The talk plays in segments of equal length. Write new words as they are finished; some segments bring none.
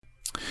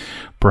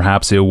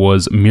Perhaps it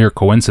was mere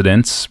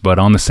coincidence, but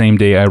on the same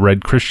day I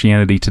read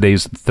Christianity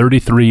Today's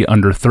 33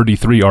 Under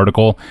 33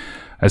 article,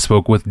 I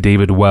spoke with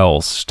David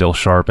Wells, still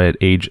sharp at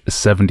age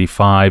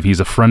 75. He's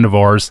a friend of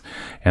ours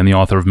and the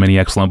author of many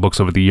excellent books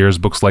over the years,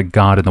 books like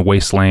God in the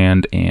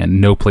Wasteland and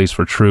No Place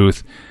for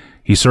Truth.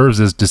 He serves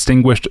as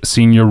Distinguished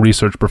Senior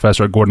Research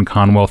Professor at Gordon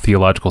Conwell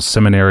Theological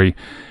Seminary,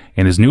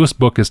 and his newest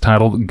book is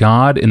titled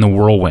God in the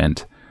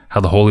Whirlwind, How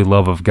the Holy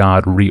Love of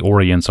God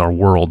Reorients Our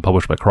World,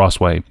 published by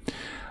Crossway.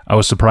 I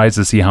was surprised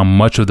to see how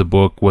much of the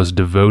book was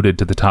devoted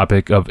to the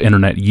topic of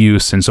internet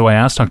use, and so I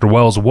asked Dr.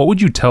 Wells, what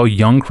would you tell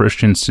young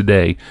Christians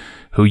today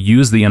who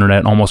use the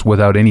internet almost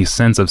without any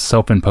sense of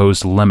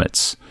self-imposed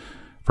limits?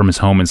 From his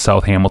home in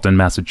South Hamilton,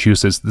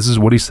 Massachusetts, this is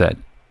what he said.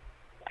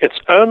 It's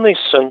only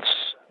since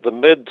the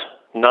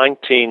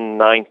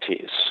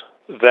mid-1990s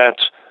that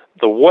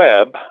the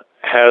web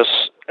has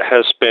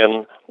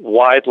been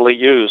widely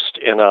used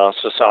in our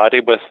society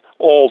with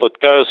all that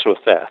goes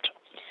with that.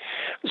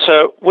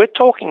 So we're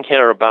talking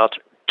here about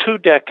 2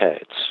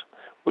 decades.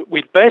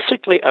 We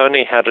basically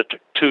only had it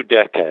 2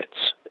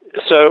 decades.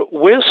 So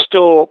we're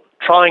still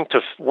trying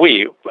to,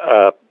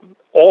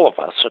 all of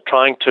us are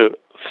trying to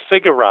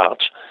figure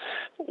out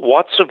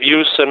what's of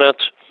use in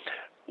it,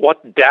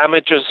 what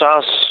damages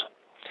us.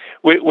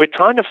 We're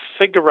trying to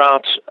figure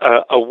out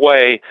a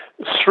way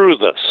through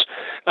this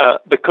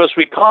because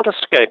we can't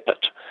escape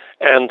it.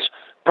 And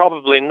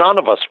probably none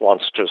of us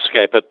wants to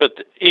escape it,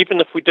 but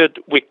even if we did,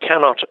 we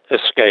cannot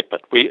escape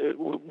it.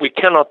 We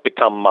cannot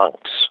become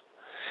monks.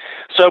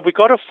 So we've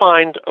got to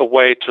find a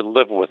way to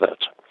live with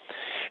it.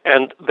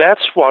 And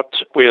that's what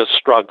we are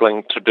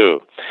struggling to do.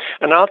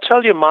 And I'll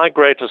tell you my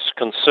greatest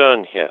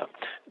concern here.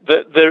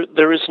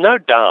 There is no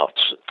doubt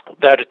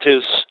that it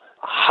is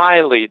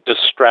highly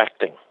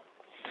distracting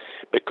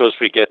because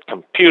we get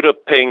computer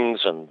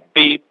pings and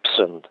beeps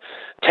and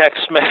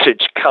text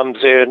message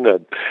comes in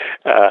and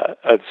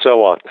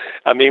so on.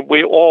 I mean,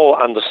 we all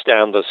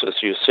understand this,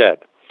 as you said.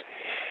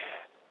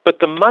 But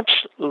the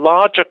much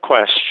larger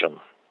question,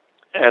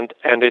 and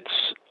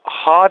it's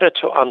harder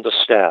to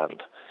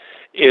understand,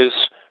 is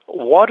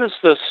what is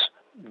this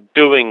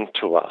doing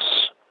to us?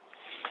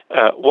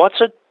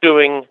 What's it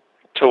doing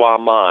to our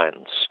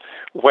minds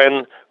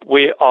when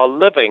we are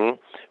living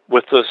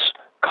with this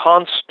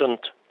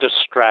constant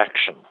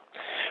distraction?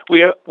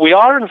 We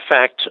are in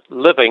fact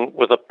living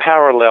with a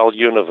parallel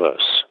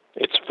universe.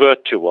 It's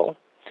virtual,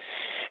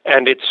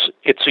 and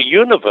it's a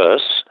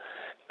universe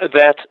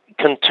that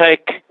can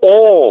take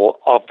all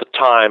of the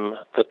time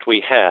that we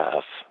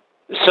have.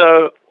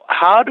 So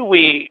how do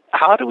we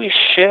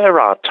share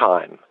our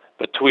time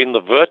between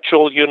the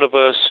virtual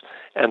universe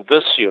and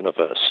this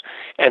universe?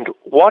 And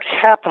what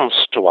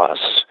happens to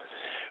us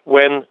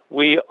when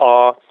we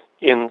are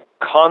in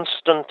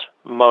constant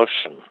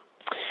motion?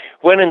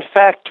 When in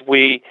fact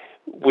we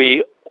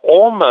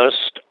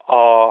almost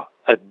are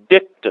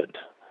addicted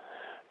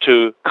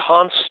to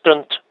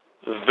constant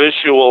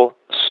visual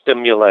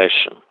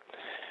stimulation.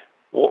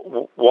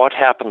 What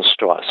happens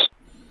to us?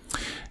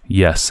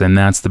 Yes, and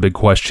that's the big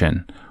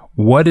question.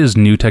 What is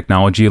new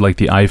technology like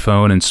the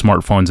iPhone and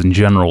smartphones in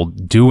general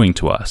doing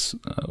to us?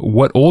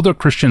 What older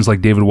Christians like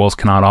David Wells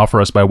cannot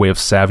offer us by way of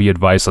savvy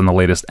advice on the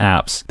latest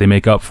apps, they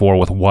make up for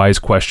with wise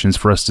questions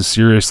for us to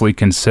seriously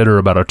consider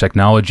about our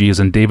technologies,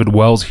 and David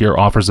Wells here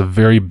offers a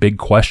very big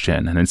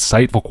question, an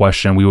insightful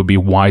question we would be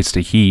wise to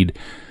heed.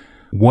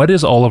 What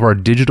is all of our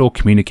digital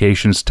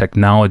communications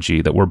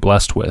technology that we're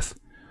blessed with?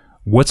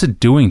 What's it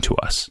doing to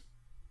us?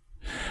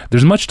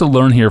 There's much to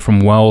learn here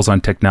from Wells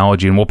on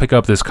technology, and we'll pick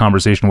up this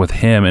conversation with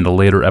him in a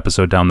later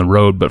episode down the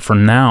road. But for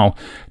now,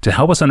 to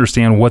help us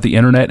understand what the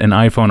internet and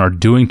iPhone are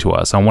doing to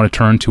us, I want to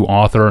turn to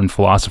author and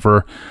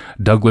philosopher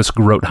Douglas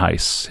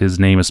Groothuis. His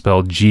name is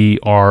spelled Groothius.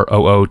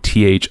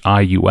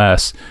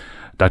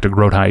 Dr.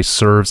 Groothuis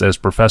serves as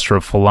professor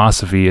of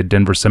philosophy at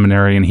Denver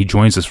Seminary, and he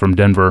joins us from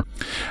Denver.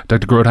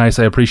 Dr. Groothuis,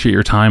 I appreciate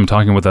your time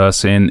talking with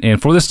us. And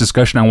for this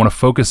discussion, I want to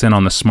focus in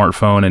on the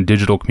smartphone and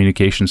digital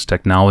communications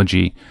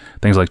technology,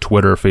 things like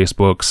Twitter,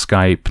 Facebook,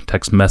 Skype,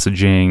 text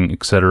messaging,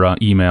 etc.,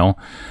 email.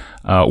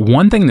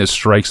 One thing that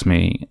strikes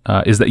me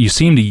is that you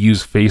seem to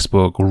use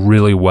Facebook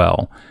really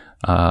well.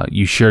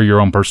 You share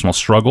your own personal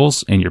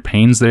struggles and your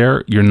pains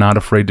there. You're not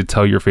afraid to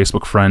tell your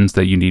Facebook friends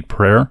that you need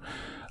prayer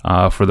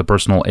for the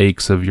personal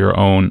aches of your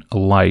own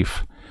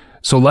life.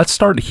 So let's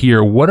start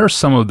here. What are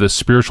some of the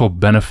spiritual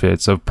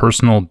benefits of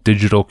personal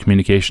digital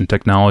communication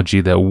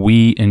technology that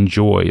we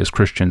enjoy as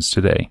Christians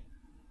today?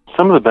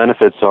 Some of the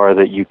benefits are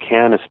that you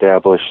can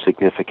establish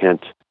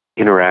significant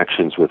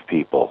interactions with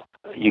people.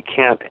 You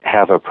can't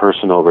have a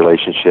personal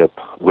relationship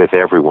with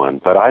everyone,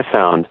 but I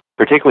found,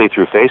 particularly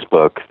through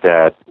Facebook,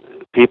 that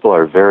people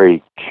are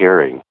very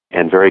caring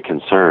and very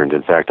concerned.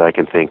 In fact, I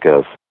can think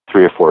of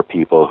 3 or 4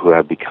 people who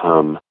have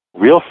become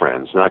real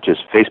friends, not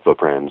just Facebook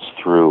friends,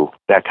 through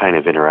that kind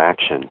of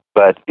interaction.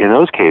 But in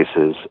those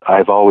cases,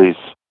 I've always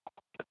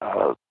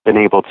been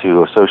able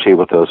to associate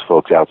with those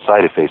folks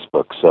outside of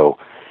Facebook. So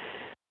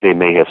they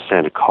may have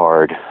sent a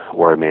card,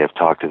 or I may have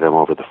talked to them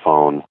over the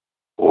phone,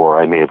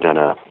 or I may have done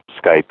a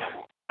Skype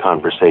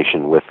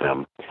conversation with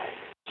them.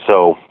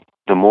 So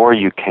the more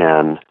you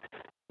can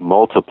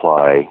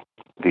multiply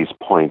these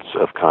points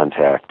of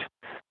contact,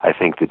 I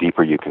think the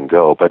deeper you can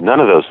go. But none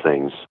of those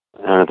things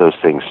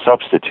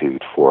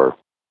substitute for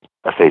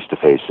a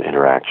face-to-face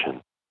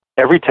interaction.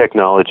 Every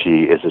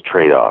technology is a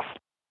trade-off.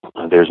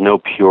 There's no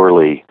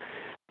purely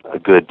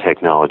good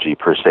technology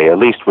per se, at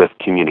least with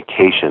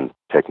communication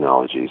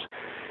technologies,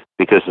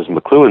 because as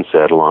McLuhan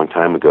said a long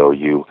time ago,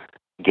 you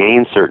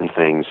gain certain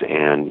things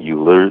and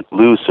you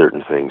lose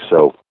certain things.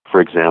 So,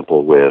 for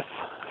example, with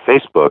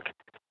Facebook,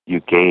 you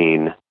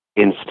gain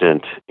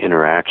instant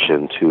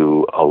interaction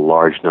to a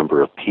large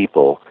number of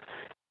people,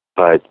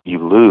 but you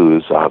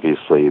lose,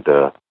 obviously,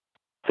 the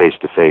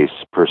face-to-face,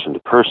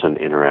 person-to-person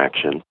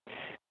interaction.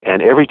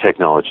 And every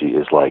technology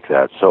is like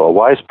that. So a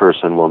wise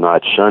person will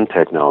not shun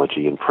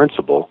technology in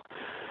principle,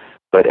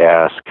 but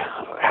ask,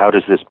 how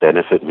does this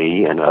benefit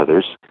me and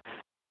others?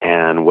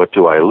 And what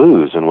do I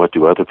lose and what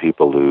do other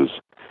people lose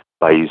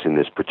by using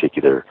this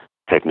particular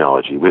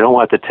technology? We don't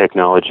want the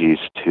technologies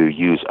to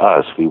use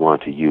us. We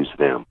want to use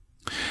them.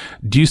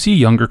 Do you see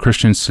younger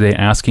Christians today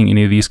asking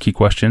any of these key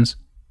questions?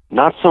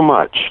 Not so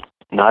much.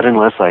 Not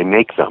unless I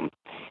make them.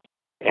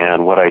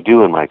 And what I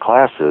do in my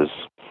classes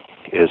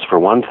is, for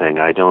one thing,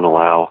 I don't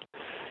allow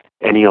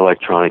any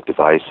electronic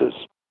devices.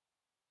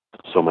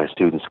 So my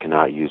students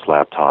cannot use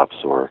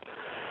laptops or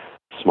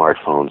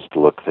smartphones to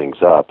look things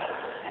up.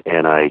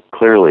 And I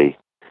clearly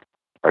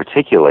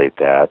articulate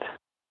that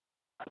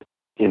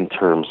in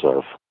terms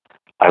of,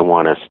 I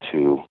want us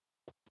to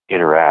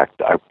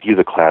interact. I view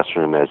the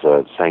classroom as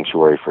a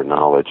sanctuary for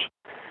knowledge,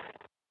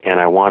 and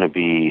I want to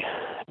be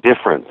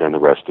different than the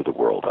rest of the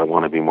world. I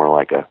want to be more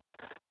like a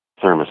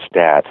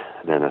thermostat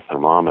than a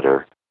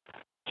thermometer.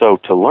 So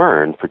to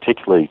learn,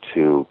 particularly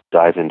to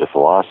dive into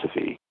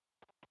philosophy,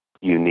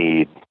 you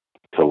need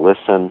to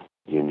listen,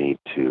 you need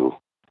to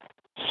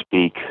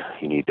speak,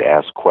 you need to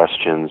ask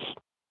questions,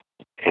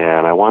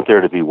 and I want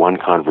there to be one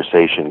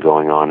conversation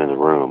going on in the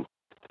room.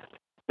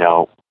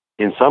 Now,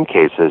 in some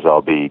cases,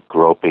 I'll be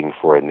groping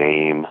for a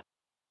name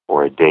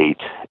or a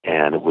date,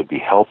 and it would be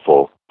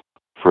helpful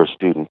for a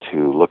student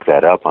to look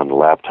that up on the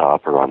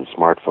laptop or on the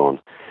smartphone.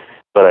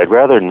 But I'd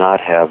rather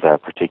not have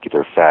that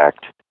particular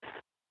fact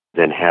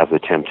than have the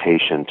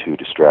temptation to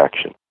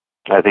distraction.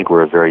 I think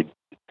we're a very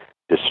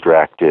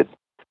distracted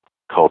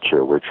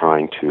culture. We're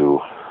trying to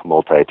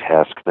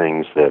multitask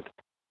things that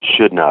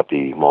should not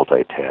be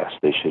multitasked.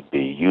 They should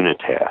be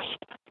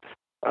unitasked.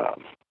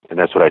 And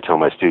that's what I tell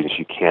my students.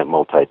 You can't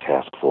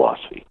multitask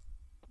philosophy.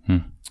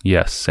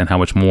 Yes, and how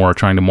much more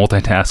trying to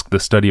multitask the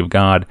study of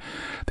God.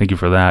 Thank you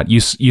for that.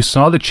 You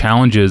saw the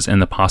challenges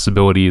and the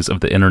possibilities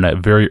of the internet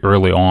very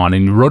early on,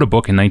 and you wrote a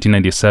book in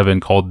 1997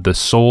 called The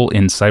Soul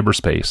in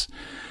Cyberspace,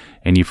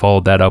 and you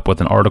followed that up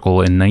with an article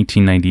in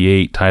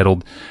 1998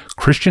 titled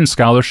Christian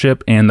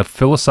Scholarship and the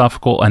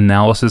Philosophical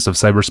Analysis of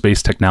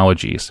Cyberspace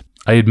Technologies.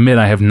 I admit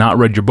I have not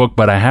read your book,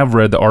 but I have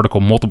read the article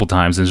multiple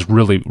times, and it's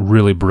really,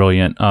 really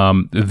brilliant.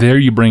 There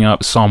you bring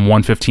up Psalm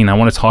 115. I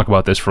want to talk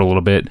about this for a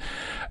little bit.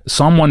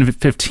 Psalm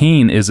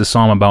 115 is a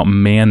psalm about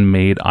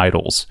man-made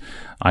idols,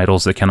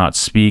 idols that cannot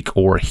speak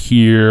or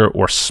hear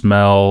or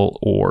smell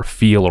or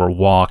feel or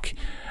walk.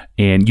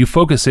 And you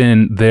focus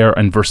in there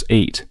in verse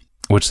 8,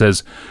 which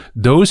says,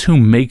 "Those who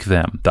make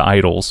them, the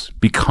idols,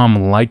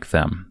 become like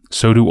them.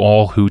 So do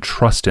all who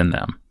trust in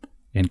them."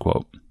 End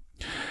quote.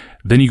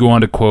 Then you go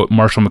on to quote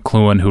Marshall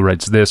McLuhan, who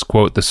writes this,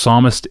 quote, "The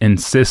psalmist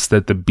insists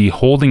that the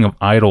beholding of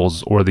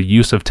idols or the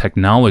use of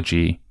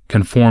technology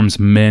conforms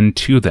men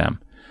to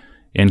them."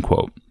 End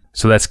quote.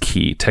 So that's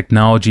key.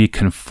 Technology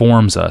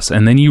conforms us.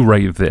 And then you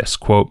write this,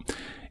 quote,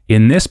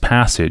 "In this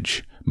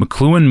passage,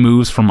 McLuhan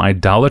moves from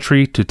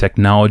idolatry to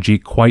technology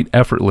quite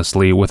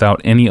effortlessly without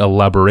any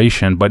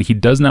elaboration, but he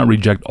does not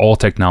reject all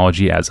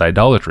technology as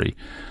idolatry.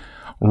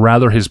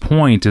 Rather, his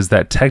point is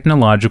that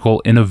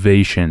technological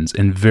innovations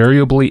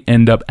invariably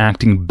end up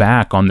acting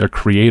back on their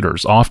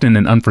creators, often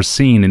in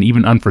unforeseen and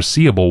even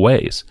unforeseeable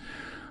ways.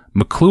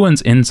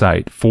 McLuhan's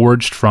insight,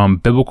 forged from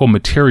biblical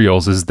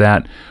materials, is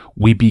that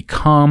we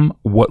become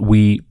what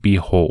we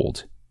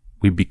behold.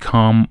 We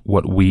become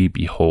what we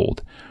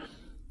behold.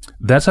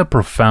 That's a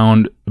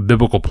profound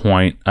biblical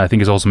point. I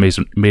think it's also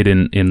made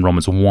in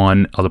Romans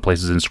 1, other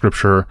places in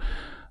Scripture.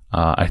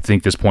 I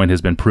think this point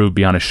has been proved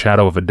beyond a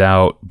shadow of a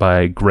doubt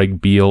by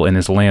Greg Beale in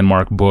his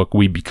landmark book,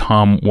 We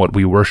Become What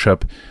We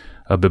Worship,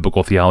 A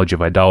Biblical Theology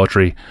of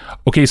Idolatry.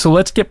 Okay, so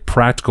let's get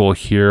practical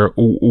here.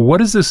 What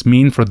does this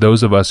mean for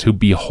those of us who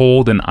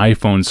behold an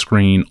iPhone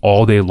screen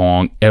all day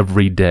long,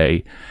 every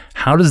day?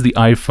 How does the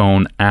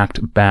iPhone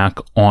act back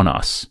on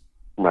us?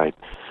 Right.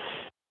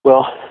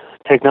 Well,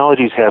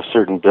 technologies have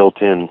certain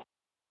built-in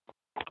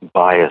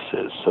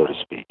biases, so to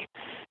speak.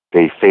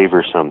 They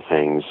favor some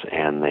things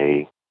and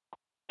they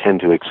tend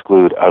to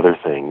exclude other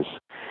things.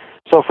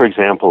 So, for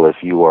example, if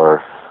you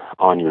are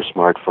on your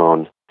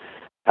smartphone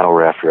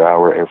hour after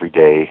hour every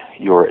day,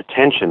 your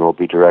attention will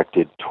be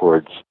directed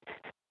towards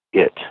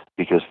it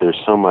because there's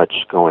so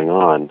much going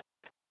on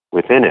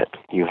within it.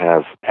 You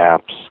have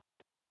apps,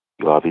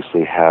 you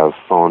obviously have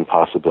phone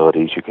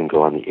possibilities, you can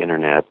go on the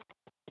internet,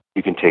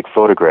 you can take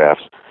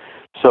photographs.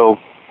 So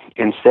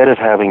instead of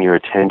having your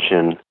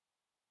attention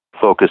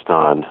focused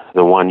on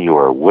the one you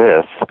are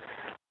with,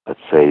 let's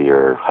say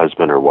your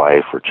husband or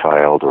wife or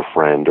child or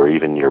friend or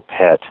even your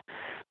pet.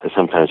 I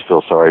sometimes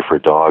feel sorry for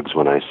dogs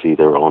when I see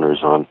their owners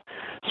on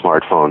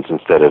smartphones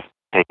instead of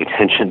paying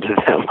attention to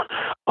them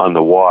on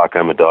the walk.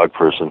 I'm a dog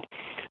person.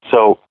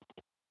 So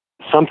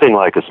something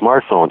like a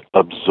smartphone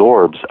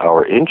absorbs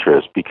our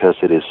interest because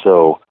it is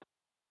so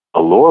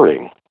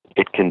alluring.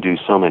 It can do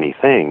so many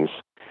things.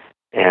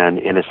 And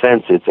in a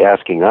sense, it's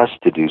asking us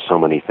to do so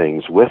many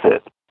things with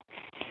it.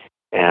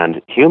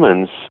 And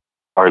humans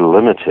are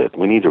limited.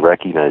 We need to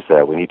recognize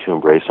that. We need to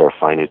embrace our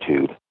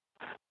finitude,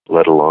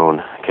 let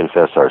alone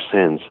confess our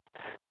sins.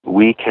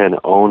 We can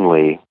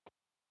only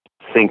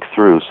think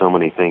through so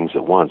many things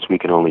at once. We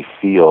can only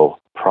feel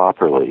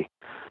properly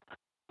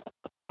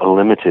a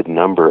limited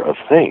number of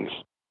things.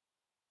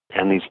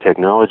 And these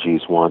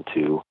technologies want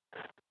to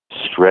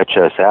stretch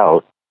us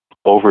out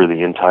over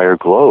the entire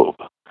globe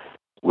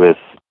with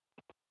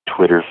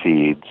Twitter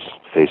feeds,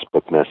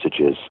 Facebook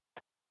messages,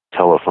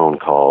 telephone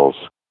calls,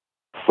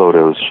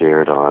 photos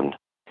shared on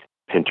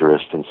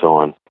Pinterest, and so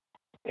on.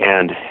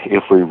 And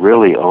if we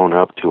really own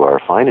up to our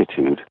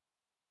finitude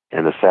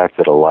and the fact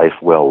that a life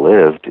well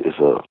lived is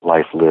a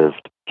life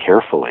lived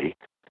carefully,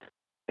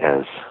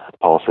 as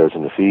Paul says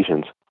in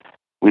Ephesians,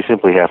 we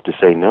simply have to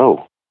say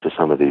no to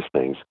some of these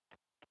things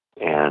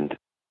and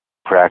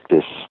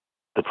practice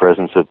the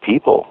presence of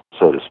people,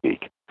 so to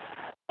speak.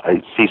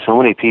 I see so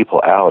many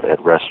people out at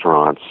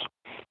restaurants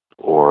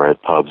or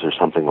at pubs or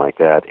something like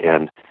that,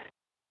 and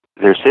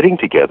they're sitting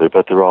together,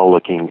 but they're all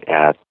looking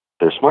at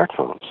their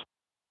smartphones.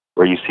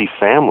 Or you see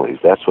families,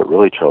 that's what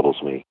really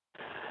troubles me.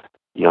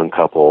 Young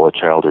couple, a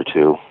child or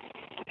two,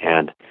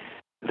 and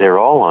they're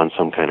all on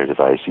some kind of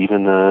device,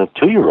 even the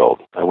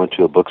 2-year-old. I went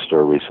to a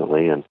bookstore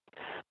recently and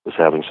was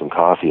having some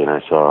coffee, and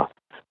I saw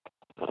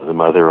the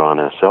mother on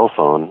a cell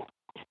phone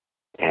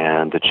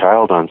and the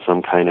child on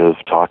some kind of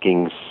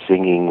talking,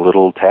 singing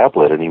little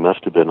tablet, and he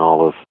must have been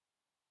all of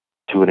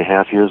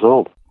 2.5 years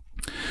old.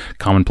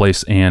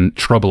 Commonplace and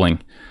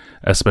troubling,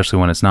 especially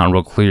when it's not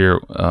real clear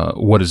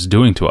what it's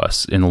doing to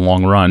us in the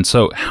long run.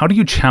 So how do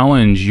you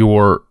challenge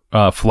your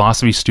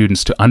philosophy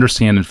students to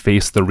understand and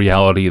face the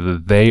reality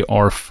that they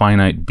are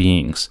finite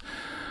beings?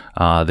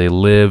 They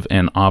live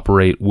and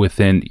operate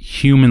within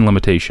human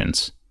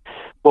limitations.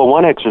 Well,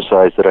 one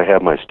exercise that I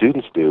have my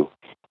students do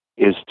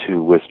is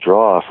to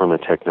withdraw from a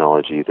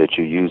technology that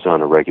you use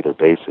on a regular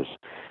basis.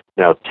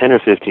 Now, 10 or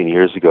 15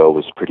 years ago, it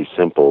was pretty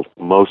simple.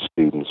 Most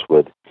students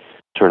would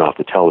turn off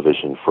the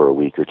television for a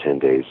week or 10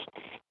 days,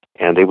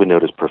 and they would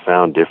notice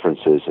profound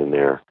differences in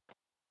their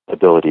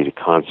ability to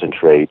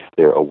concentrate,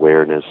 their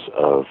awareness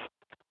of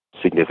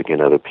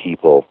significant other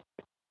people.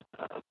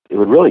 It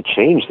would really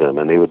change them,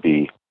 and they would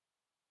be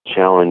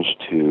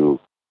challenged to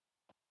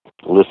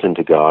listen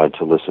to God,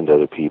 to listen to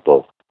other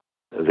people.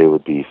 They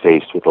would be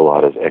faced with a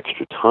lot of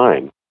extra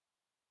time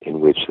in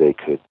which they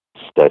could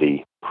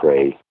study,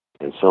 pray,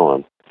 and so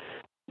on.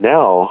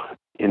 Now,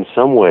 in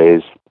some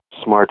ways,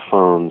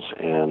 smartphones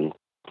and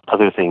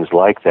other things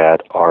like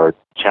that are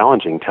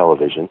challenging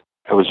television.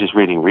 I was just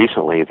reading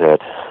recently that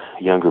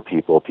younger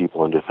people,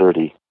 people under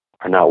 30,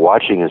 are not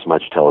watching as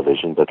much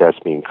television, but that's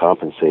being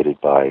compensated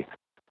by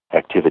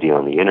activity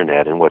on the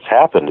internet. And what's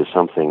happened is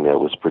something that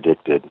was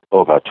predicted,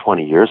 about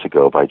 20 years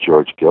ago by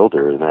George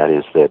Gilder, and that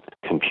is that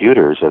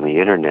computers and the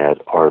internet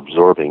are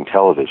absorbing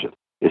television.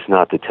 It's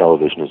not that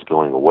television is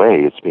going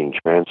away, it's being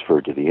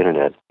transferred to the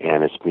internet,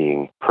 and it's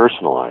being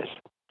personalized.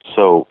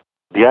 So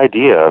the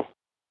idea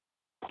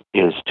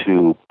is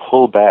to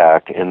pull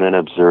back and then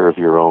observe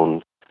your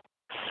own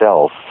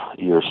self,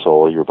 your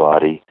soul, your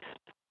body.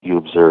 You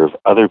observe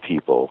other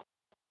people,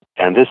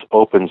 and this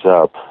opens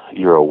up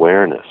your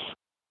awareness.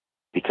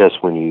 Because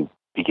when you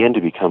begin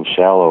to become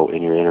shallow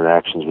in your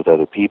interactions with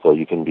other people,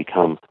 you can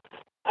become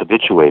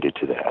habituated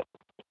to that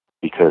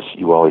because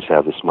you always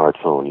have the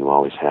smartphone, you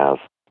always have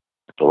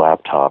the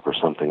laptop or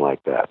something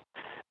like that.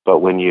 But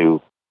when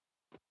you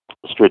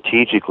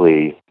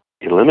strategically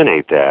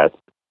eliminate that,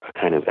 a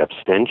kind of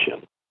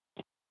abstention,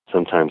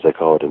 sometimes I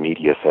call it a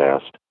media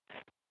fast,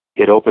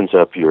 it opens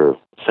up your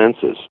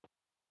senses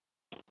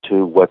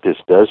to what this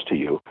does to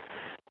you.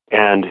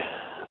 And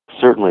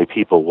certainly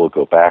people will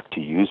go back to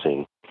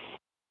using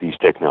these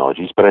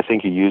technologies, but I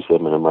think you use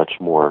them in a much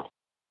more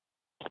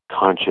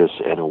conscious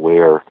and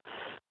aware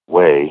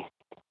way.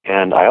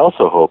 And I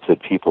also hope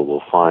that people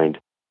will find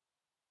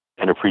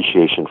an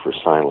appreciation for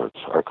silence.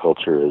 Our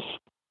culture is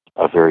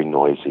a very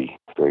noisy,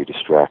 very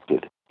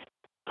distracted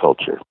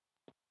culture.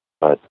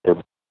 But there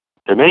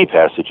are many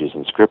passages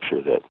in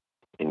Scripture that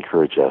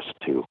encourage us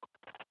to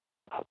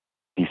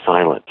be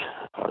silent,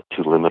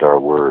 to limit our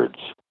words.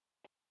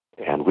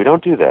 And we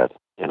don't do that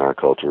in our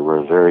culture. We're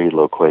a very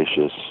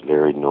loquacious,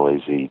 very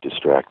noisy,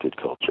 distracted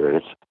culture. And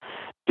it's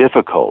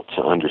difficult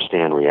to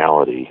understand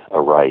reality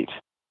aright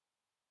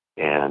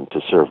and to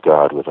serve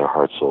God with our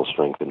heart, soul,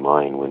 strength, and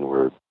mind when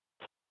we're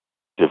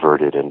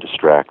diverted and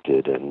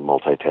distracted and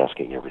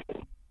multitasking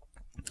everything.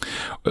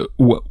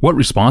 What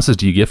responses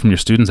do you get from your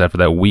students after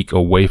that week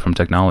away from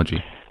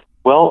technology?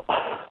 Well,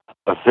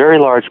 a very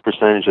large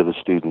percentage of the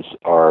students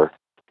are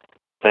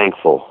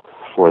thankful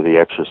for the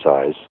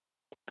exercise.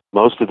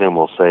 Most of them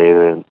will say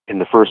that in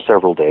the first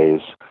several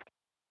days,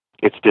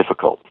 it's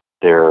difficult.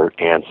 They're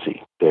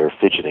antsy, they're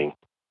fidgeting,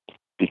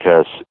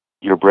 because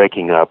you're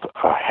breaking up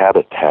a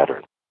habit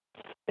pattern.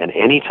 And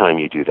anytime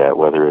you do that,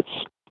 whether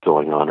it's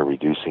going on a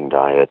reducing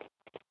diet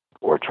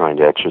or trying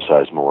to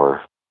exercise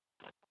more,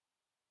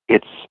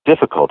 it's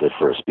difficult at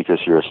first because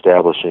you're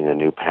establishing a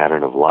new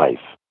pattern of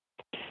life.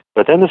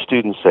 But then the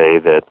students say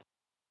that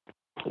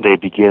they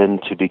begin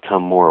to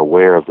become more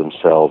aware of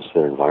themselves,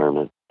 their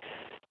environment,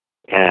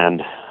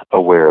 and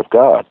aware of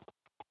God.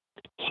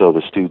 So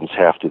the students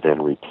have to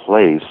then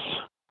replace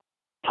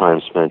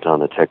time spent on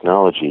the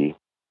technology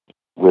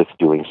with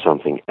doing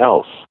something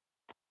else.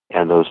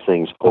 And those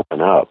things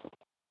open up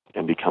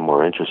and become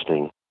more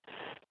interesting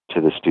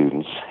to the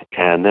students.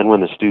 And then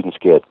when the students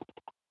get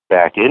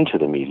back into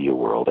the media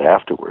world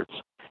afterwards,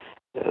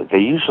 they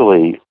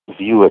usually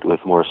view it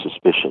with more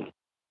suspicion.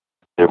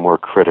 They're more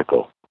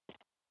critical.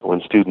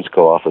 When students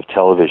go off of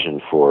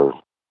television for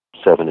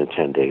 7 to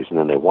 10 days and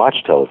then they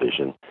watch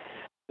television,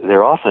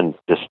 they're often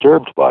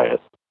disturbed by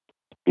it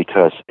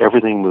because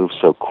everything moves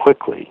so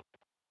quickly.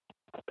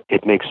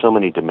 It makes so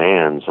many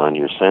demands on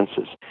your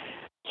senses.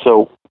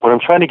 So what I'm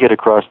trying to get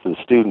across to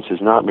the students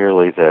is not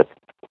merely that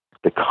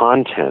the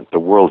content, the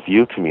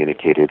worldview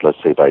communicated,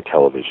 let's say by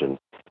television,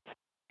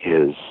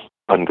 is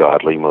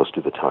ungodly most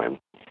of the time,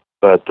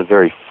 but the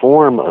very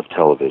form of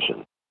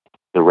television,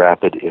 the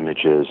rapid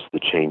images, the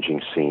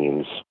changing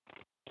scenes,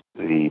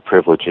 the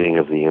privileging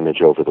of the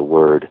image over the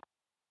word,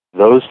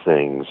 those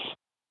things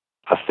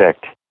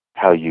affect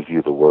how you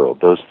view the world.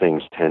 Those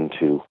things tend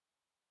to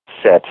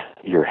set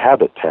your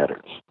habit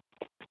patterns.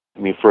 I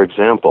mean, for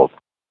example,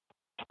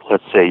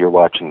 let's say you're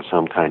watching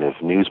some kind of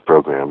news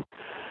program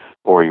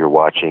or you're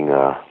watching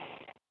a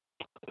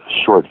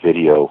short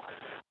video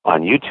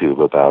on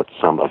YouTube about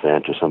some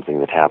event or something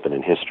that happened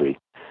in history.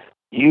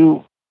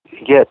 You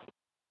get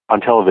on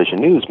television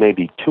news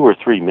maybe 2 or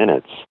 3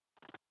 minutes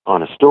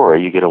on a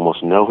story. You get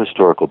almost no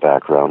historical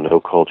background, no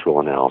cultural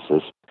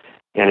analysis,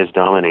 and is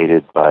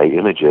dominated by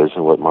images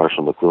and what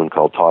Marshall McLuhan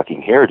called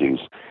talking hairdos.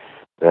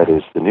 That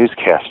is, the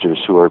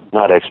newscasters who are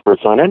not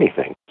experts on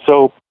anything.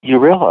 So you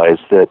realize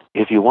that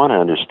if you want to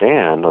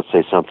understand, let's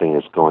say, something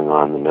that's going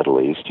on in the Middle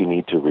East, you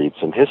need to read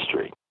some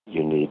history.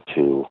 You need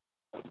to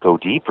go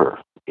deeper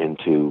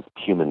into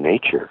human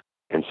nature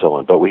and so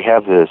on. But we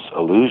have this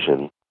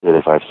illusion that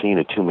if I've seen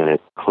a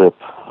 2-minute clip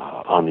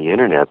on the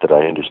internet that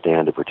I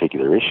understand a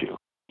particular issue.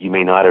 You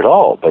may not at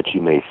all, but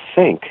you may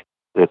think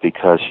that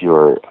because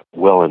you're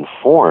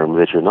well-informed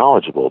that you're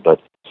knowledgeable,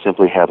 but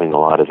simply having a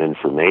lot of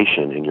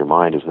information in your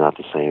mind is not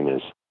the same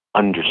as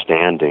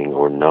understanding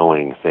or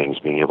knowing things,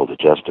 being able to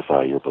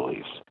justify your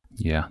beliefs.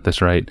 Yeah,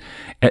 that's right.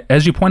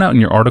 As you point out in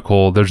your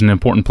article, there's an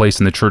important place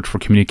in the church for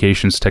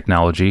communications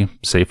technology,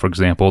 say, for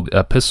example, the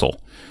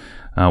epistle,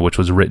 which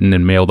was written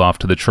and mailed off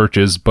to the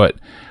churches, but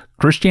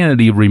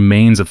Christianity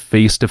remains a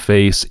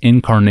face-to-face,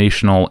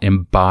 incarnational,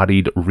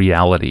 embodied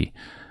reality.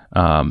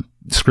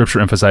 Scripture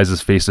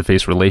emphasizes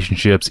face-to-face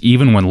relationships,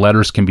 even when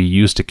letters can be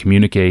used to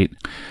communicate.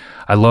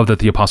 I love that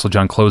the Apostle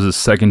John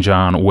closes 2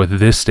 John with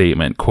this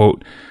statement,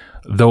 quote,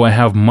 "Though I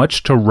have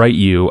much to write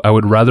you, I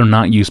would rather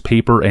not use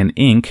paper and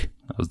ink,"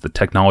 that was the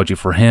technology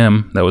for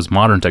him, that was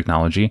modern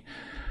technology.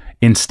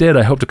 "Instead,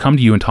 I hope to come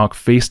to you and talk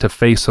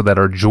face-to-face so that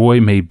our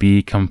joy may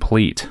be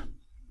complete."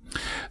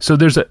 So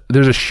there's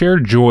a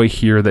shared joy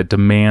here that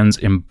demands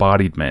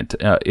embodiment.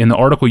 In the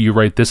article, you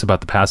write this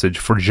about the passage.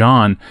 For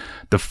John,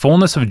 the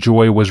fullness of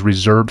joy was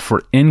reserved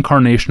for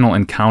incarnational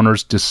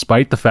encounters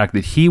despite the fact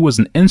that he was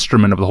an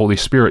instrument of the Holy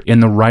Spirit in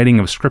the writing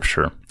of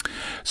Scripture.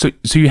 So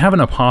you have an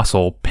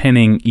apostle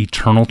penning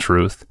eternal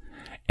truth,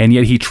 and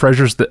yet he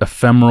treasures the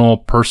ephemeral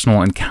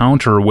personal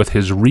encounter with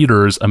his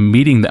readers, a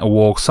meeting that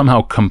will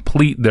somehow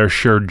complete their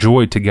shared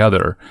joy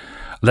together.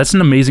 That's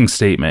an amazing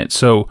statement.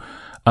 So,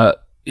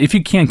 if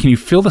you can you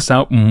fill this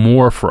out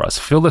more for us?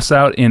 Fill this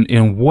out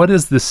in what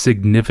is the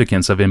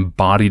significance of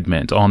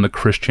embodiment on the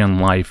Christian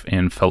life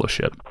and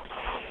fellowship?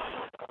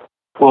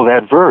 Well,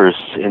 that verse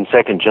in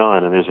 2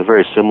 John, and there's a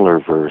very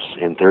similar verse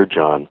in 3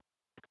 John,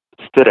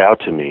 stood out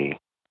to me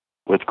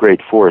with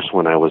great force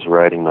when I was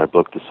writing my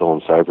book, The Soul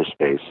in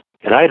Cyberspace.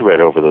 And I'd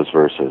read over those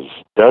verses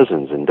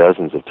dozens and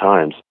dozens of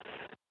times.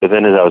 But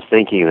then as I was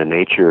thinking on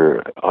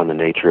the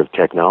nature of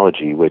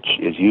technology, which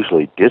is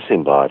usually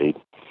disembodied,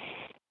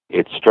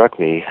 it struck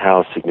me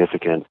how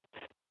significant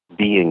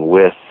being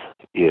with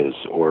is,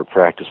 or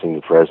practicing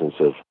the presence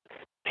of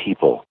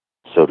people,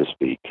 so to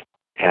speak.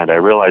 And I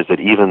realized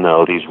that even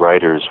though these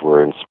writers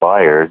were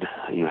inspired,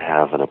 you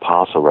have an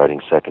apostle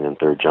writing 2 and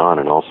 3 John,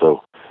 and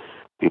also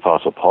the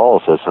Apostle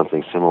Paul says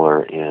something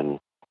similar in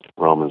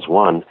Romans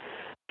 1,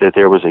 that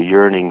there was a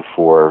yearning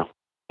for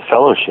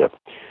fellowship.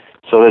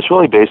 So that's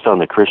really based on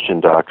the Christian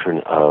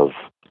doctrine of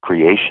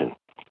creation.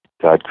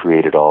 God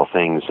created all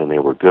things and they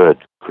were good,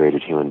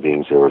 created human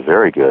beings, they were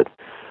very good.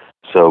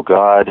 So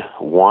God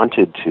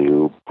wanted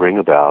to bring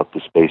about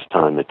the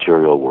space-time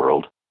material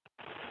world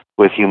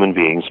with human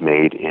beings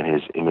made in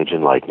his image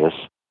and likeness,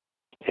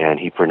 and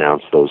he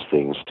pronounced those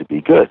things to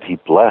be good. He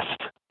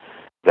blessed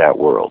that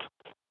world.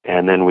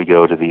 And then we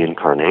go to the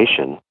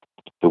incarnation.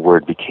 The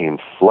Word became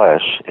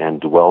flesh and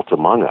dwelt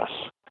among us.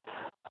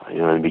 In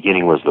the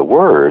beginning was the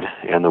Word,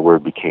 and the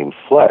Word became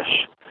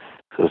flesh.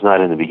 So it's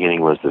not in the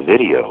beginning was the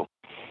video.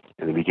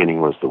 In the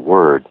beginning was the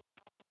Word,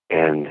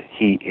 and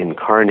he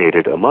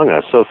incarnated among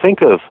us. So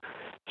think of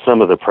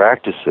some of the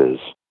practices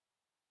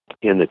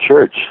in the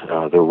church,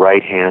 the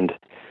right hand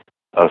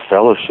of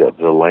fellowship,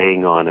 the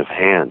laying on of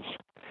hands,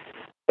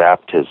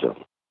 baptism,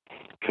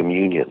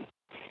 communion.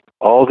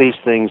 All these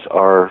things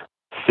are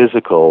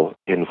physical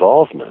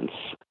involvements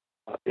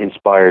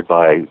inspired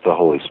by the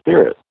Holy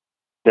Spirit.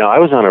 Now, I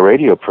was on a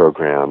radio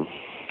program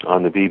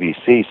on the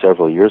BBC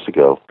several years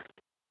ago,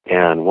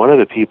 and one of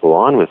the people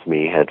on with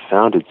me had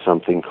founded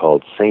something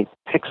called St.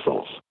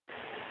 Pixels.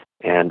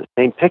 And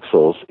St.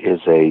 Pixels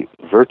is a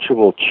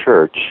virtual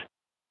church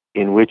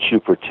in which you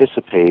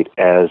participate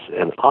as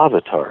an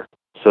avatar.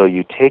 So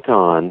you take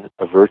on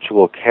a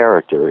virtual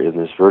character in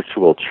this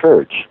virtual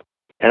church.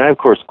 And I, of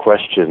course,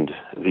 questioned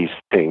these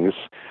things,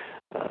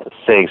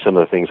 saying some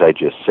of the things I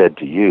just said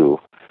to you.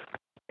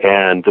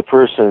 And the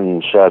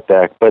person shot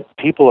back, but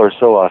people are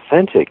so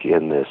authentic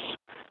in this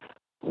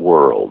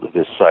world,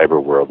 this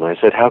cyber world. And I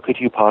said, how could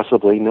you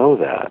possibly know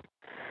that?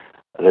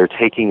 They're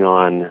taking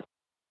on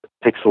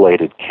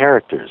pixelated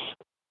characters.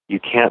 You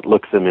can't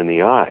look them in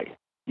the eye.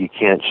 You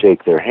can't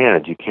shake their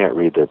hand. You can't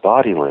read their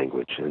body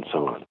language, and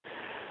so on.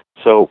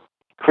 So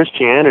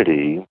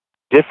Christianity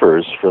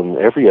differs from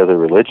every other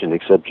religion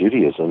except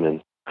Judaism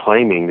in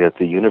claiming that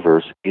the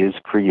universe is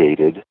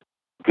created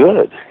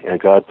good, and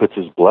God puts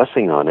his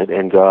blessing on it,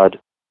 and God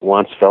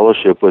wants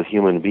fellowship with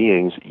human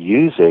beings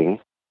using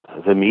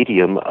the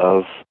medium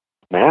of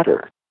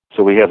matter.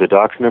 So we have the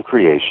doctrine of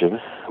creation,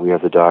 we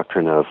have the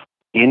doctrine of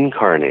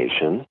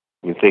incarnation.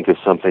 You think of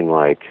something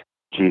like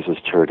Jesus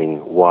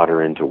turning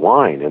water into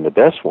wine, and the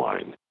best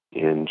wine.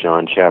 In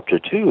John chapter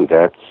 2,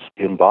 that's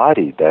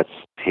embodied, that's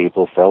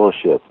table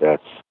fellowship,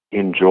 that's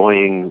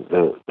enjoying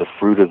the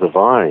fruit of the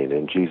vine,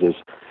 and Jesus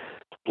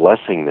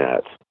blessing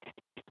that.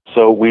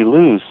 So we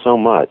lose so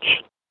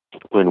much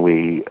when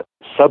we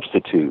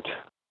substitute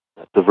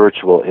the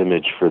virtual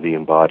image for the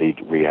embodied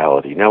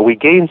reality. Now we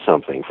gain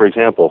something. For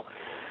example,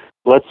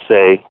 let's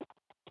say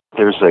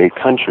there's a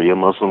country, a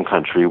Muslim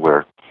country,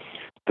 where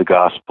the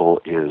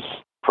gospel is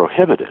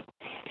prohibited.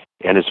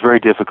 And it's very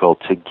difficult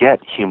to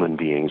get human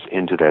beings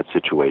into that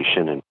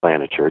situation and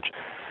plant a church.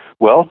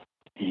 Well,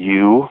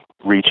 you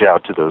reach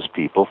out to those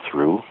people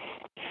through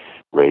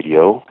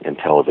radio and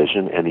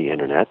television and the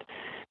internet,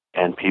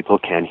 and people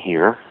can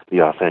hear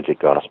the authentic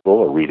gospel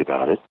or read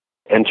about it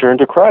and turn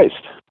to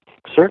Christ.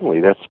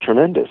 Certainly, that's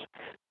tremendous.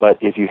 But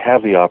if you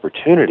have the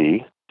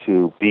opportunity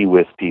to be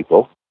with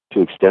people,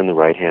 to extend the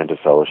right hand of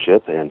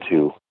fellowship and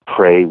to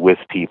pray with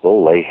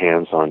people, lay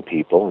hands on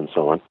people, and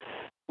so on,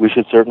 we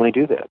should certainly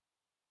do that.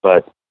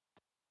 But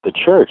the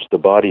church, the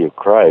body of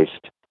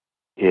Christ,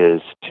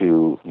 is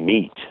to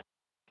meet.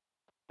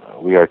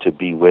 We are to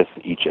be with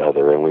each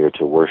other, and we are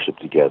to worship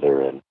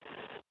together and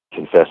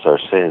confess our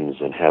sins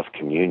and have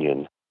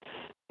communion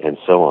and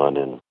so on,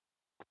 and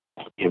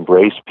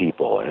embrace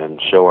people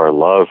and show our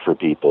love for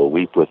people,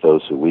 weep with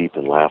those who weep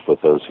and laugh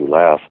with those who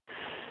laugh.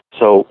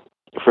 So,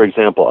 for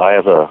example, I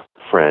have a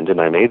friend,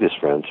 and I made this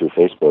friend through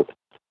Facebook,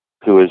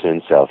 who is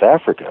in South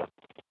Africa.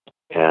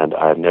 And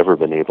I've never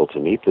been able to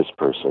meet this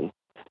person,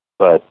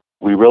 but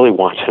we really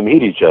want to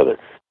meet each other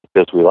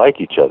because we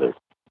like each other,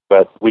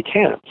 but we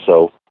can't.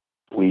 So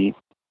we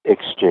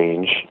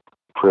exchange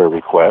prayer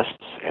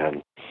requests,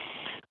 and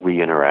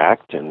we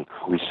interact, and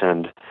we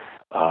send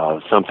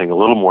something a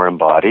little more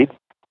embodied,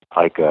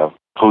 like a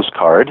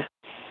postcard.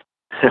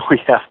 We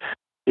have,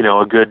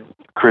 a good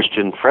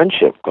Christian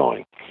friendship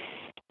going.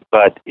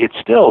 But it's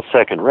still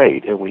second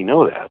rate, and we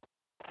know that.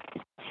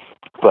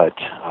 But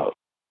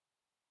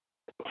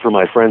for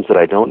my friends that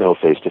I don't know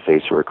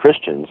face-to-face who are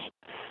Christians,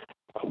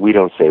 we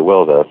don't say,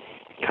 well, the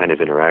kind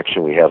of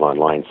interaction we have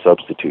online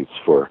substitutes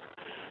for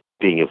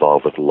being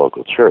involved with the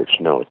local church.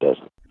 No, it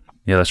doesn't.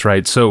 Yeah, that's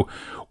right. So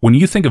when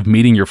you think of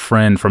meeting your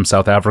friend from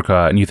South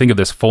Africa and you think of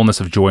this fullness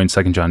of joy in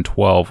 2 John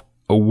 12,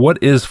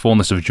 what is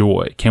fullness of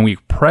joy? Can we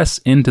press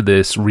into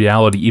this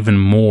reality even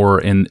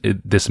more in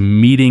this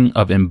meeting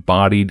of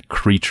embodied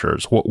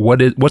creatures?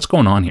 What's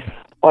going on here?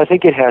 Well, I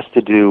think it has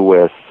to do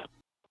with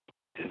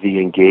the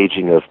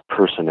engaging of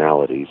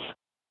personalities.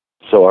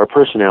 So our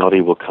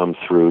personality will come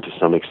through to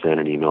some extent,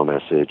 an email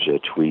message, a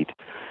tweet,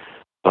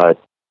 but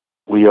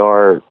we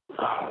are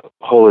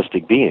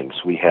holistic beings.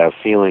 We have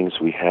feelings,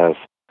 we have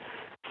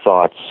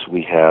thoughts,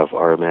 we have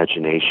our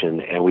imagination,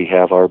 and we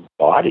have our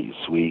bodies.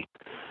 We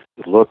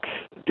look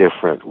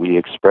different. We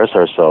express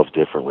ourselves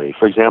differently.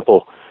 For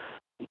example,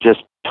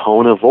 just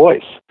tone of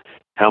voice.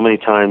 How many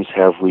times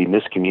have we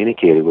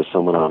miscommunicated with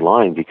someone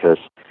online because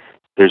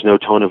there's no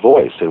tone of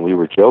voice, and we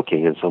were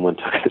joking and someone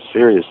took it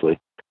seriously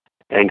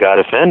and got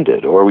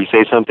offended, or we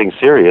say something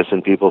serious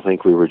and people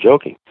think we were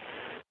joking.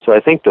 So I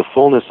think the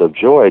fullness of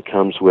joy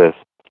comes with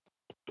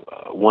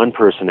one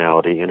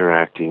personality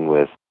interacting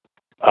with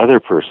other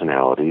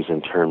personalities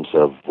in terms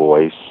of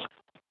voice,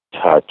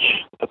 touch,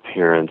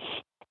 appearance,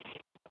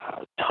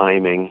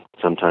 timing.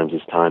 Sometimes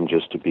it's time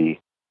just to be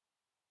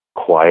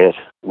quiet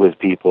with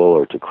people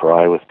or to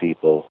cry with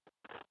people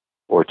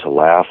or to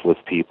laugh with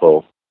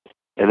people.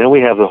 And then we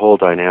have the whole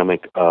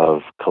dynamic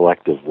of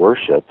collective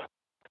worship,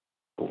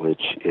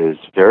 which is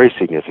very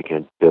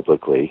significant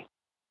biblically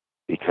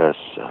because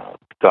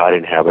God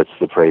inhabits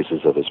the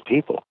praises of his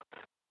people.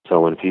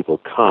 So when people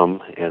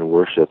come and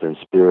worship in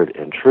spirit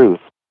and truth,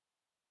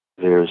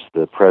 there's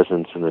the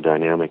presence and the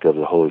dynamic of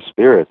the Holy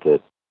Spirit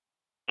that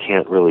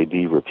can't really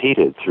be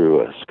repeated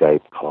through a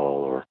Skype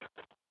call or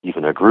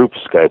even a group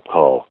Skype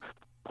call.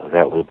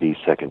 That would be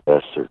second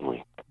best,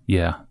 certainly.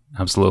 Yeah,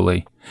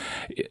 absolutely.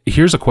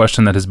 Here's a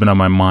question that has been on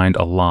my mind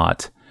a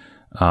lot,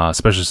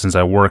 especially since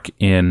I work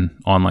in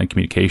online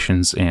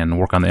communications and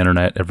work on the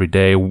internet every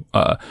day.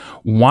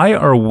 Why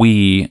are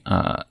we,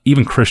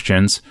 even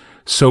Christians,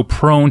 so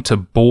prone to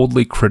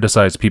boldly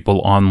criticize people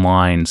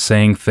online,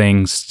 saying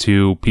things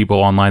to people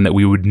online that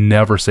we would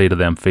never say to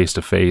them face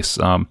to face?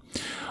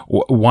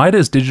 Why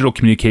does digital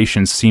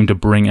communication seem to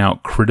bring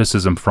out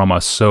criticism from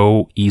us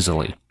so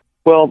easily?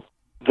 Well,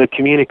 the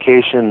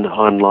communication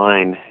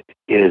online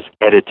is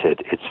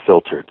edited, it's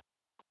filtered.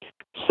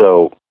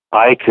 So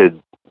I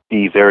could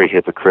be very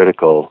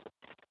hypocritical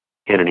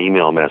in an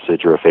email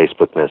message or a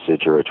Facebook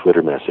message or a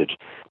Twitter message,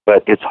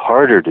 but it's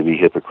harder to be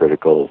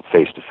hypocritical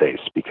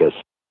face-to-face because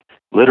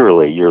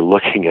literally you're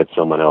looking at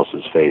someone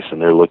else's face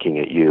and they're looking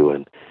at you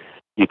and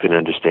you can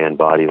understand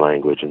body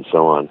language and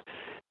so on.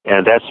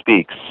 And that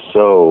speaks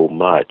so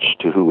much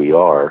to who we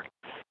are.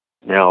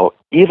 Now,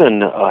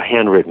 even a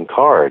handwritten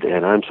card,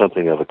 and I'm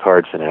something of a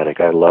card fanatic.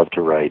 I love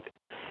to write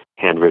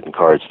handwritten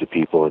cards to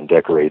people and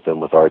decorate them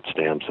with art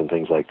stamps and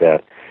things like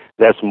that.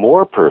 That's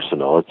more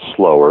personal, it's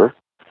slower,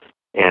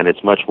 and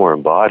it's much more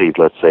embodied,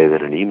 let's say,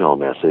 than an email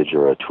message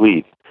or a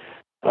tweet.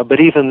 But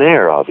even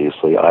there,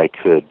 obviously, I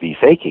could be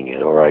faking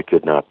it, or I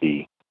could not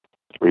be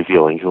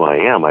revealing who I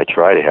am. I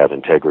try to have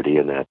integrity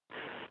in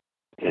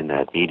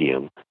that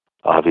medium,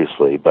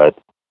 obviously. But,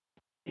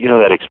 you know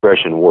that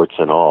expression, warts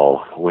and all,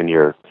 when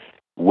you're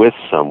with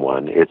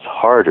someone, it's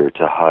harder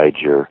to hide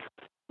your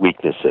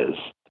weaknesses.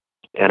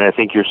 And I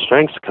think your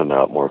strengths come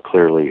out more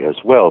clearly as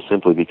well,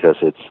 simply because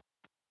it's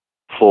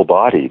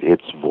full-bodied.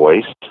 It's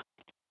voiced,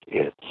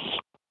 it's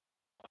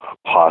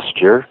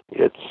posture,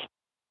 it's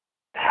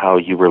how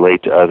you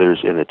relate to others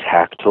in a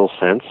tactile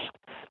sense.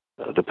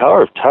 The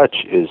power of touch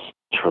is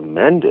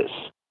tremendous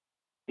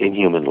in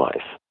human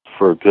life,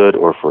 for good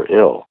or for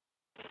ill.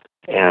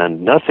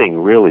 And nothing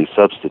really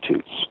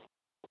substitutes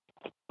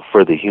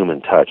for the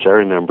human touch. I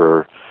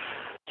remember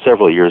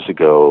several years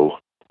ago,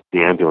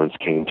 the ambulance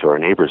came to our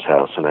neighbor's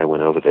house, and I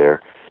went over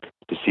there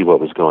to see what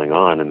was going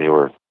on, and they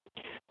were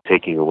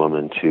taking a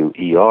woman to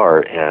ER,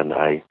 and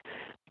I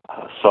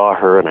saw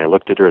her, and I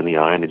looked at her in the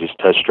eye, and I just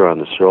touched her on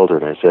the shoulder,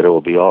 and I said, "It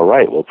will be all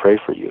right. We'll pray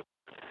for you."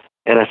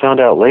 And I found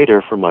out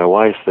later from my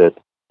wife that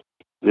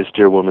this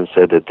dear woman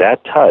said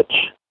that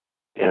touch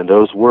and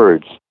those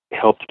words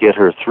helped get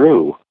her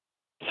through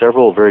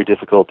several very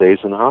difficult days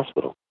in the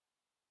hospital.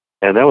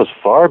 And that was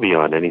far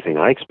beyond anything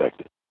I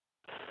expected.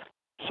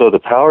 So the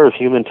power of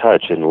human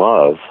touch and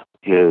love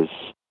is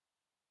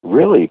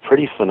really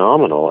pretty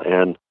phenomenal,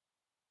 and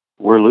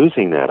we're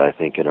losing that, I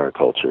think, in our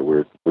culture.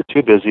 We're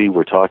too busy.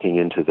 We're talking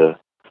into the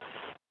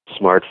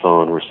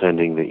smartphone. We're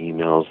sending the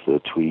emails, the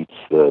tweets,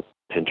 the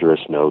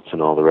Pinterest notes,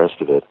 and all the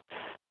rest of it.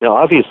 Now,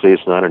 obviously,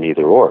 it's not an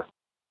either-or.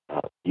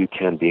 You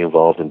can be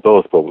involved in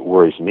both, but what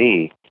worries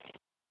me,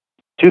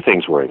 two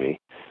things worry me.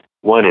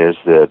 One is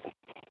that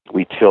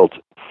we tilt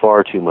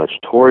far too much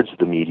towards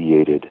the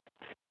mediated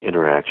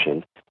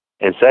interaction.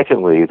 And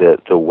secondly,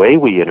 that the way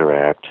we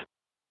interact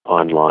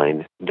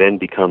online then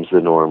becomes the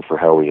norm for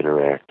how we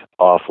interact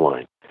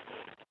offline.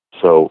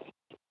 So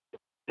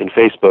in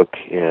Facebook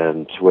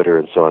and Twitter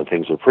and so on,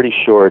 things are pretty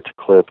short,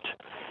 clipped,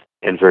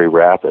 and very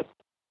rapid.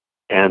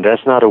 And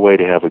that's not a way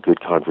to have a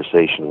good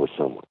conversation with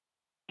someone.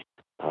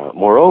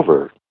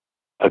 Moreover,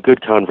 a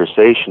good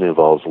conversation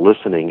involves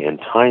listening and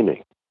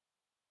timing.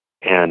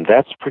 And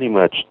that's pretty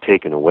much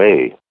taken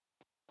away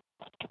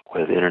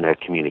with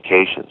internet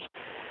communications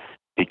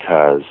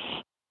because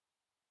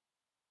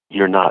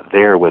you're not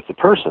there with the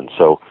person.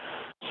 So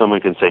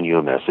someone can send you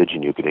a message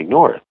and you can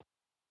ignore it.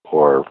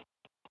 Or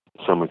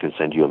someone can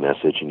send you a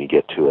message and you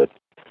get to it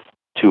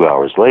 2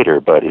 hours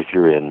later. But if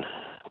you're in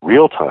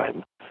real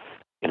time,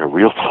 in a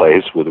real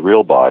place with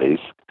real bodies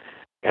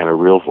and a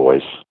real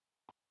voice,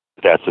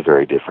 that's a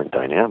very different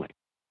dynamic.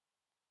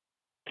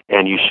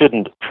 And you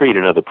shouldn't treat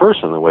another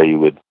person the way you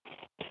would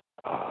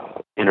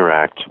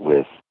interact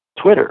with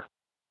Twitter.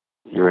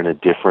 You're in a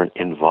different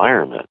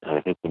environment. And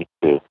I think we need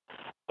to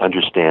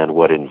understand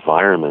what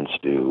environments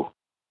do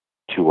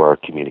to our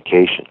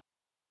communication.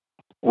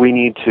 We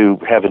need to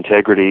have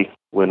integrity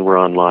when we're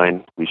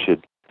online. We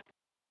should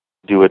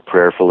do it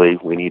prayerfully.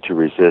 We need to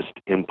resist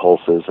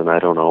impulses, and I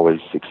don't always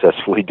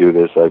successfully do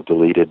this. I've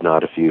deleted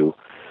not a few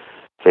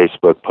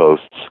Facebook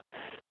posts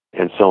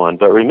and so on.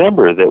 But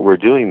remember that we're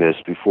doing this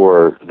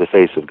before the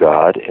face of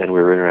God, and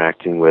we're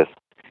interacting with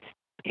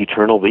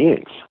eternal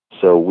beings.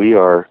 So we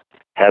are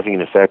having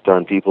an effect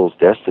on people's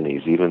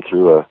destinies, even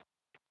through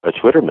a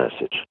Twitter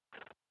message.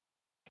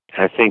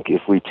 I think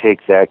if we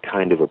take that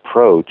kind of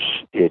approach,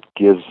 it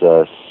gives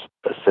us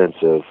a sense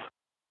of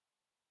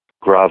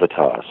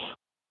gravitas,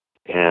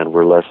 and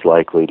we're less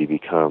likely to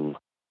become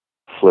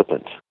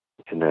flippant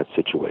in that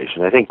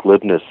situation. I think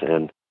glibness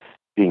and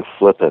being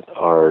flippant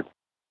are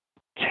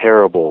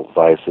terrible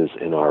vices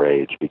in our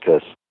age,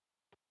 because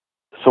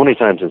so many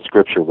times in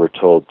Scripture we're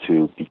told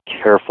to be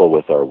careful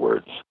with our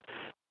words.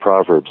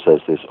 Proverbs says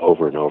this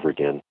over and over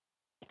again.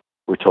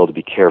 We're told to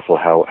be careful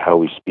how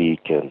we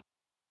speak and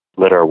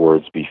let our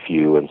words be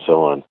few and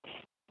so on.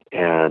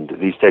 And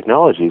these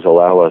technologies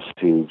allow us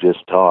to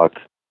just talk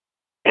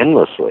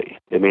endlessly.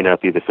 It may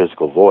not be the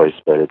physical voice,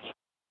 but it's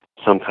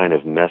some kind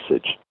of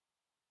message.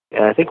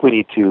 And I think we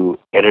need to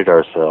edit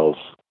ourselves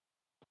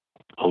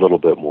a little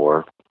bit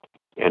more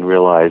and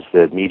realize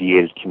that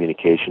mediated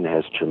communication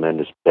has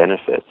tremendous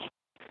benefits,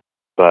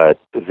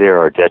 but there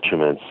are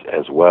detriments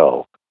as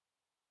well.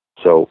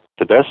 So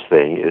the best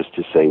thing is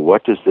to say,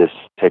 what does this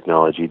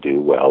technology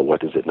do well? What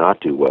does it not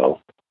do well?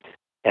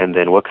 And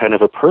then what kind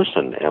of a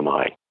person am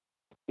I?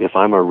 If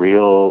I'm a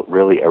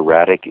really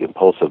erratic,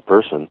 impulsive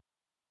person,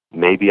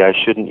 maybe I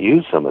shouldn't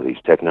use some of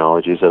these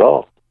technologies at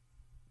all.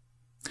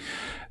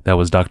 That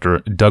was Dr.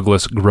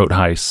 Douglas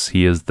Groothuis.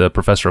 He is the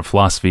professor of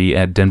philosophy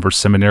at Denver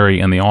Seminary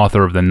and the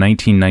author of the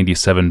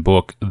 1997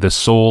 book, The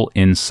Soul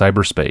in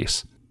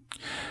Cyberspace.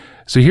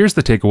 So here's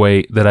the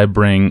takeaway that I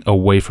bring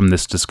away from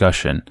this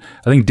discussion.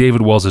 I think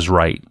David Wells is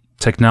right.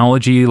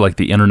 Technology, like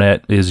the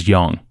internet, is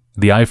young.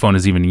 The iPhone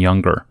is even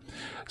younger.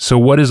 So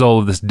what is all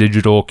of this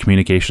digital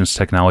communications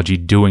technology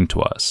doing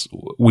to us?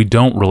 We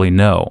don't really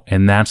know,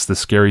 and that's the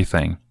scary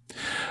thing.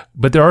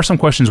 But there are some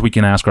questions we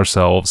can ask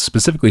ourselves,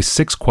 specifically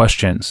 6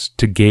 questions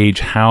to gauge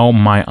how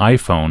my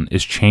iPhone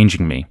is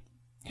changing me.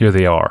 Here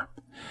they are.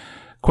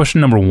 Question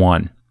number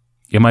 1.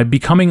 Am I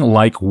becoming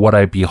like what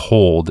I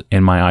behold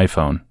in my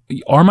iPhone?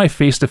 Are my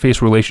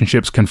face-to-face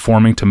relationships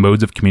conforming to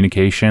modes of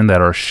communication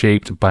that are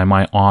shaped by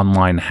my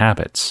online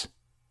habits?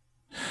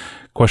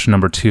 Question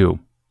number 2.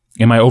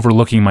 Am I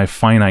overlooking my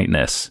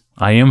finiteness?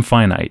 I am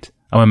finite.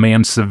 I'm a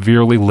man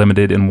severely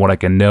limited in what I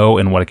can know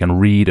and what I can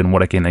read and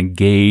what I can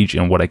engage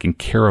and what I can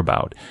care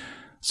about.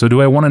 So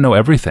do I want to know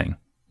everything?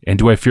 And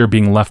do I fear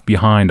being left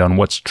behind on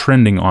what's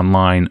trending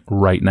online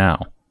right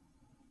now?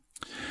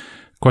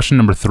 Question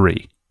number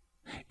 3.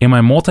 Am I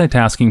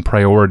multitasking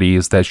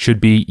priorities that should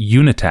be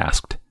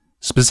unitasked?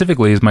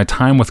 Specifically, is my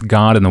time with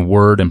God and the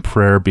Word and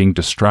prayer being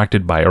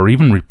distracted by or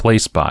even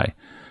replaced by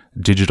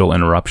digital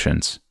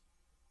interruptions?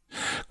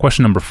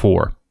 Question number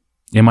 4.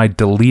 Am I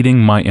deleting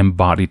my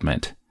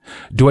embodiment?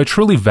 Do I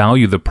truly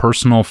value the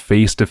personal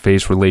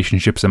face-to-face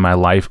relationships in my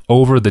life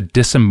over the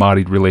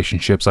disembodied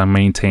relationships I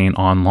maintain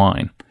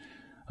online?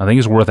 I think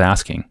it's worth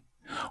asking.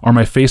 Are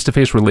my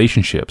face-to-face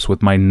relationships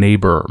with my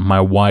neighbor, my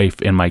wife,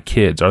 and my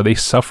kids, are they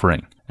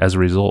suffering as a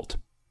result?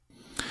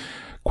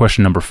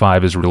 Question number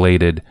 5 is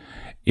related.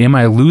 Am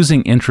I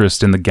losing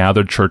interest in the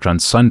gathered church on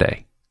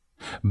Sunday?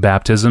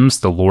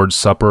 Baptisms, the Lord's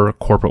Supper,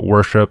 corporate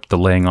worship, the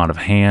laying on of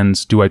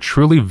hands, do I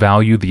truly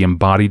value the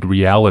embodied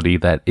reality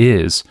that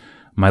is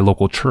my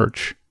local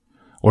church?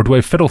 Or do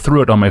I fiddle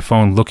through it on my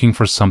phone looking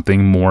for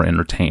something more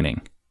entertaining?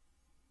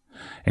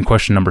 And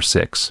question number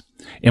 6,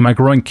 am I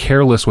growing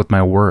careless with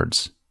my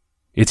words?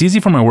 It's easy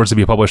for my words to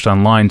be published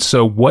online,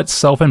 so what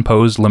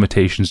self-imposed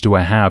limitations do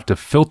I have to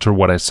filter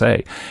what I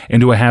say?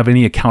 And do I have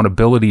any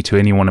accountability to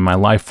anyone in my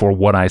life for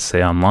what I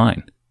say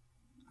online?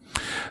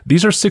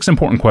 These are 6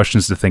 important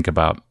questions to think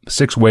about,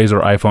 6 ways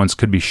our iPhones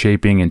could be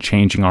shaping and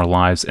changing our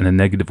lives in a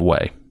negative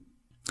way.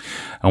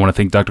 I want to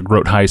thank Dr.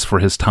 Groothuis for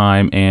his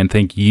time, and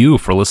thank you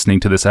for listening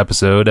to this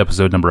episode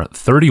number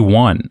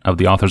 31 of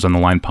the Authors on the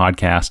Line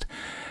podcast.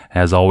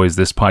 As always,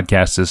 this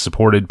podcast is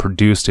supported,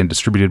 produced, and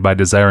distributed by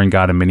Desiring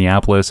God in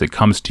Minneapolis. It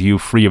comes to you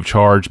free of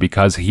charge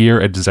because here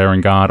at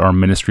Desiring God, our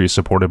ministry is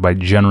supported by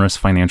generous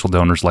financial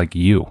donors like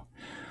you.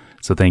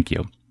 So thank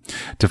you.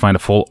 To find a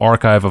full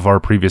archive of our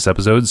previous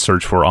episodes,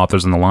 search for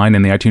Authors on the Line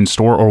in the iTunes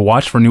Store or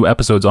watch for new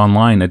episodes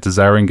online at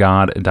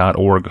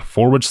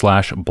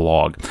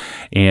desiringgod.org/blog.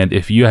 And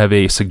if you have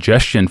a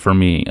suggestion for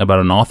me about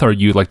an author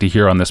you'd like to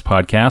hear on this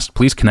podcast,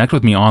 please connect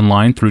with me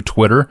online through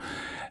Twitter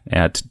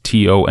at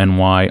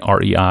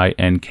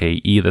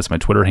TonyReinke. That's my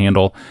Twitter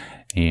handle.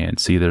 And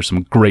see, there's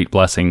some great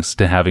blessings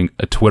to having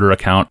a Twitter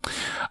account.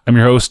 I'm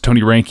your host,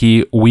 Tony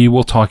Reinke. We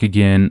will talk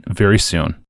again very soon.